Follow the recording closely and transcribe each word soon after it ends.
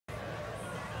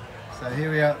So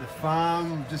here we are at the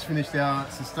farm, just finished our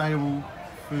Sustainable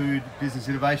Food Business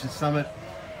Innovation Summit,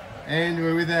 and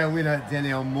we're with our winner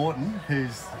Danielle Morton,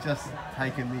 who's just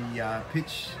taken the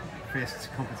Pitch Fest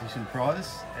competition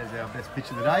prize as our best pitch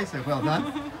of the day, so well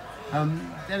done.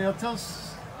 Danielle, tell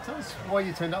us why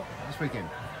you turned up this weekend.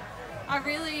 I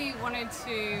really wanted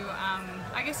to,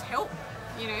 I guess, help,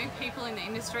 people in the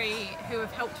industry who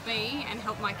have helped me and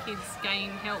helped my kids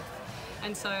gain health.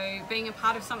 And so being a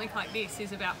part of something like this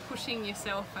is about pushing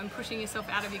yourself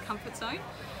out of your comfort zone.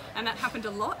 And that happened a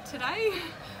lot today,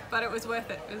 but it was worth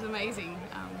it. It was amazing.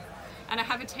 And I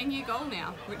have a 10-year goal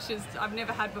now, which is I've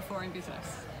never had before in business.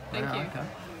 Thank you. Okay.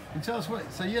 And tell us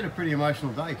so you had a pretty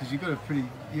emotional day, because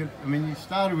you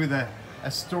started with a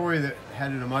story that had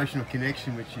an emotional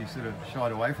connection, which you sort of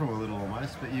shied away from a little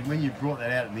almost, but when you brought that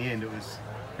out in the end, it was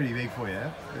pretty big for you.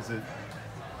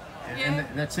 And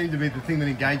that seemed to be the thing that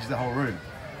engaged the whole room.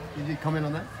 Did you comment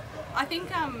on that? I think,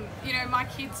 my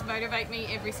kids motivate me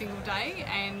every single day,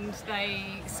 and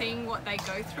seeing what they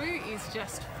go through is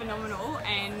just phenomenal,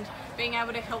 and being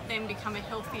able to help them become a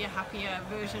healthier, happier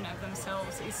version of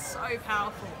themselves is so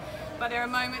powerful. But there are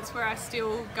moments where I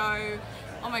still go,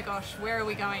 oh my gosh, where are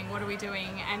we going? What are we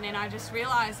doing? And then I just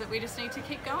realise that we just need to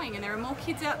keep going, and there are more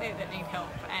kids out there that need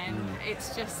help, and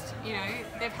it's just,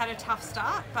 they've had a tough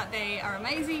start, but they are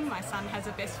amazing. My son has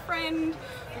a best friend,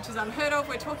 which is unheard of.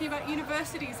 We're talking about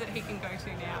universities that he can go to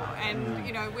now, and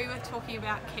we were talking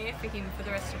about care for him for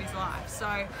the rest of his life.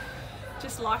 So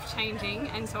just life-changing,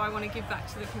 and so I want to give back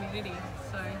to the community.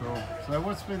 So cool. So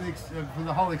what's been from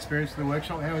the whole experience of the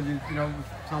workshop? How would you, if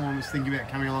someone was thinking about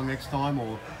coming along next time,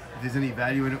 or if there's any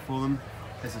value in it for them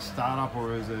as a startup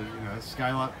or as a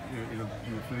scale up in the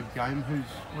food game?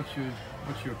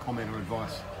 What's your comment or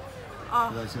advice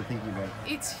for those who are thinking about it?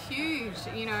 It's huge.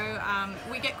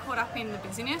 We get caught up in the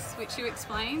business, which you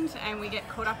explained, and we get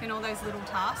caught up in all those little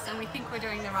tasks, and we think we're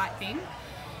doing the right thing.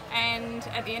 And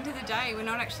at the end of the day, we're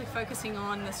not actually focusing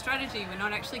on the strategy, we're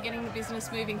not actually getting the business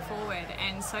moving forward.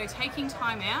 And so taking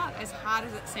time out, as hard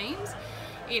as it seems,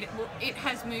 it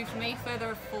has moved me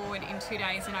further forward in 2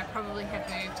 days than I probably have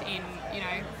moved in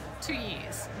 2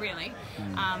 years, really.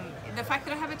 The fact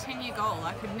that I have a 10-year goal,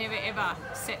 I could never ever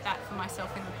set that for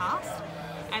myself in the past.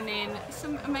 And then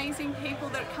some amazing people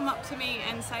that come up to me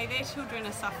and say their children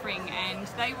are suffering and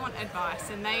they want advice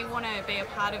and they want to be a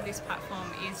part of this platform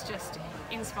is just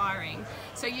inspiring.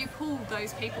 So you pull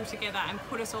those people together and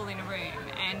put us all in a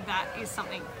room, and that is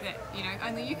something that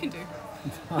only you can do.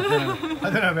 I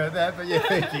don't know about that, but yeah,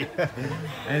 thank you.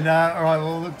 And all right,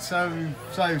 well, look, so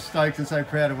stoked and so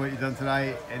proud of what you've done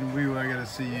today, and we were going to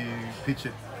see you pitch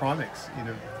at Primex in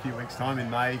a few weeks' time in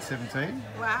May 17.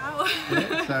 Wow.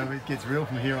 Yeah, so it gets real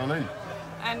from here on in.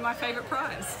 And my favourite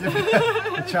prize.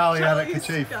 Charlie out at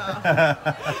Kachif.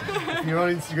 If you're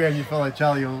on Instagram, you follow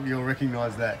Charlie, you'll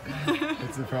recognise that.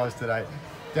 It's the prize today.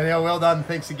 Danielle, well done.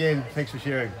 Thanks again. Thanks for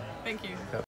sharing. Thank you.